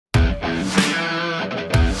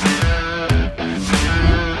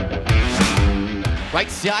Right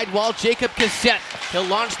side wall, Jacob Cassette. He'll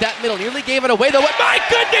launch that middle. Nearly gave it away though. My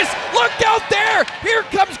goodness! Look out there! Here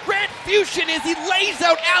comes Grant Fusion as he lays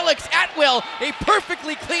out Alex Atwill. A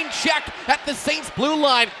perfectly clean check at the Saints blue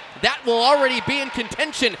line. That will already be in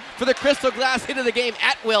contention for the Crystal Glass hit of the game.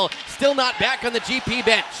 Atwill still not back on the GP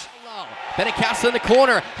bench. Benacasa in the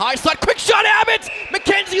corner. High slot, quick shot, Abbott!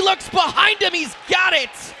 McKenzie looks behind him, he's got it!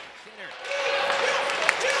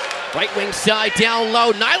 Right wing side, down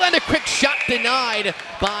low. Nyland, a quick shot denied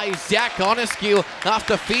by Zach Onescu off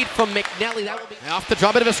the feed from McNally. That will be off the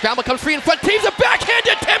draw, bit of a scramble, comes free in front. Teams a backhand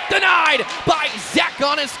attempt denied by Zach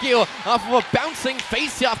Onescu off of a bouncing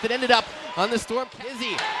faceoff that ended up on the Storm.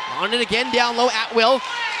 Kizzy on it again, down low. Atwill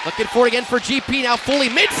looking for it again for GP. Now fully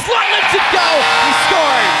mid-slot, lets it go. He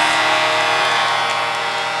scores.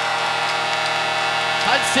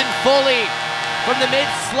 Hudson Foley from the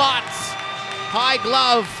mid-slot. High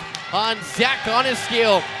glove on Zach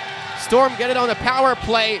Onescu. Storm get it on the power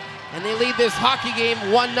play, and they lead this hockey game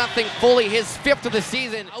 1-0. Foley, his 5th of the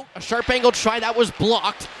season. Oh, a sharp angle try, that was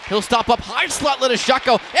blocked. He'll stop up high slot, let a shot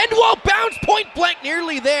go. End wall bounce, point blank,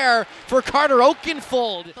 nearly there for Carter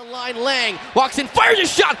Oakenfold. The line, Lang walks in, fires a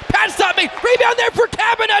shot, pass stop made, rebound there for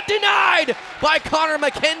Cabinet, denied by Connor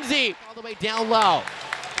McKenzie. All the way down low.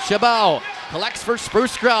 Chabot collects for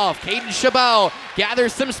Spruce Grove. Caden Chabot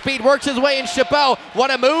gathers some speed, works his way in. Chabot, what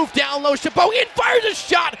a move down low. Chabot in, fires a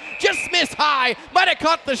shot, just missed high. Might have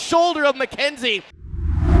caught the shoulder of McKenzie.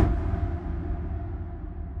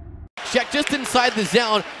 Check just inside the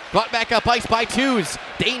zone, brought back up ice by Twos.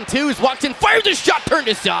 Dane Twos walks in, fires a shot, turned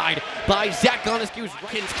aside by Zach Onescu's.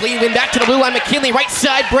 Clean win back to the blue line. McKinley, right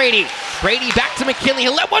side, Brady. Brady back to McKinley,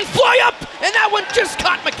 he'll let one fly up, and that one just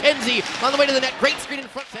caught McKenzie on the way to the net. Great screen in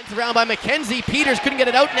front, sent around by McKenzie. Peters couldn't get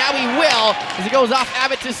it out, now he will, as he goes off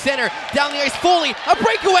Abbott to center. Down the ice, Foley, a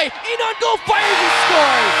breakaway, in on goal, fires and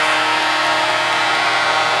scores!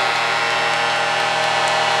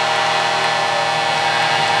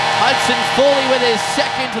 Hudson Foley with his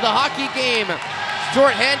 2nd to the hockey game.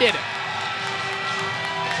 Short-handed.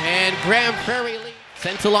 And Prairie lead.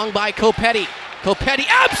 Sent along by Copetti. Copetti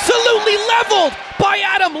absolutely leveled by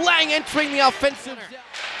Adam Lang entering the offensive zone.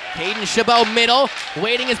 Caden Chabot middle.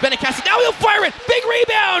 Waiting is Benacasa. Now he'll fire it. Big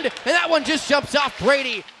rebound. And that one just jumps off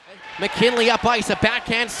Brady. McKinley up ice. A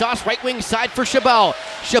backhand sauce right wing side for Chabot.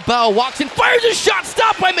 Chabot walks in, fires a shot.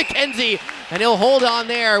 Stopped by McKenzie. And he'll hold on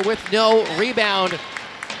there with no rebound.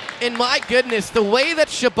 And my goodness, the way that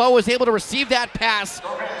Chabot was able to receive that pass,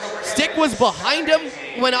 stick was behind him,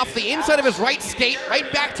 went off the inside of his right skate,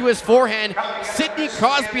 right back to his forehand. Sidney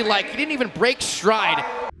Crosby-like, he didn't even break stride.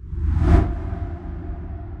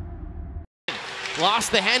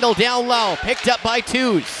 Lost the handle down low, picked up by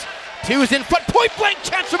Twos. Twos in front, point blank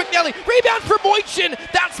chance for McNally. Rebound for Moitchin.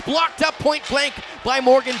 That's blocked up point blank by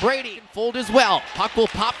Morgan Brady. Fold as well. Puck will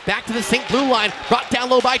pop back to the St. blue line. Brought down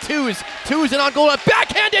low by Twos. Twos in on goal. A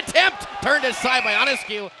backhand attempt. Turned aside by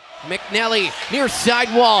Onescu. McNally near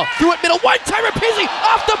side wall. Through it middle. One-timer Pizzi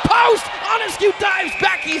off the post. Onescu dives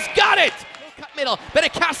back. He's got it. Cut middle.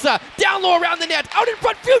 Benacasa down low around the net. Out in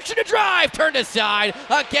front. Future to drive. Turned aside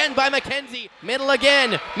again by McKenzie. Middle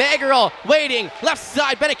again. Maggerl waiting. Left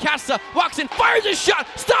side. Benacasa walks in. Fires a shot.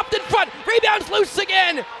 Stopped in front. Rebounds loose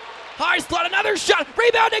again. High slot. Another shot.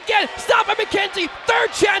 Rebound again. Stop by McKenzie.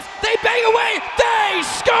 Third chance. They bang away. They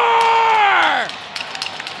score!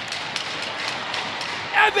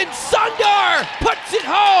 Evan Sundar puts it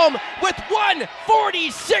home with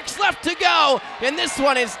 1:46 left to go, and this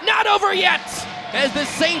one is not over yet as the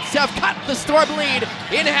Saints have cut the Storm lead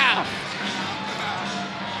in half.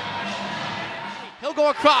 He'll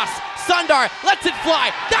go across. Sundar lets it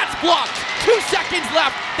fly. That's blocked. 2 seconds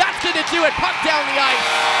left. That's going to do it. Puck down the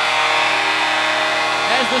ice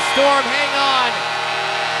as the Storm hang on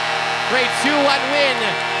for a 2-1 win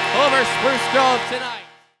over Spruce Grove tonight.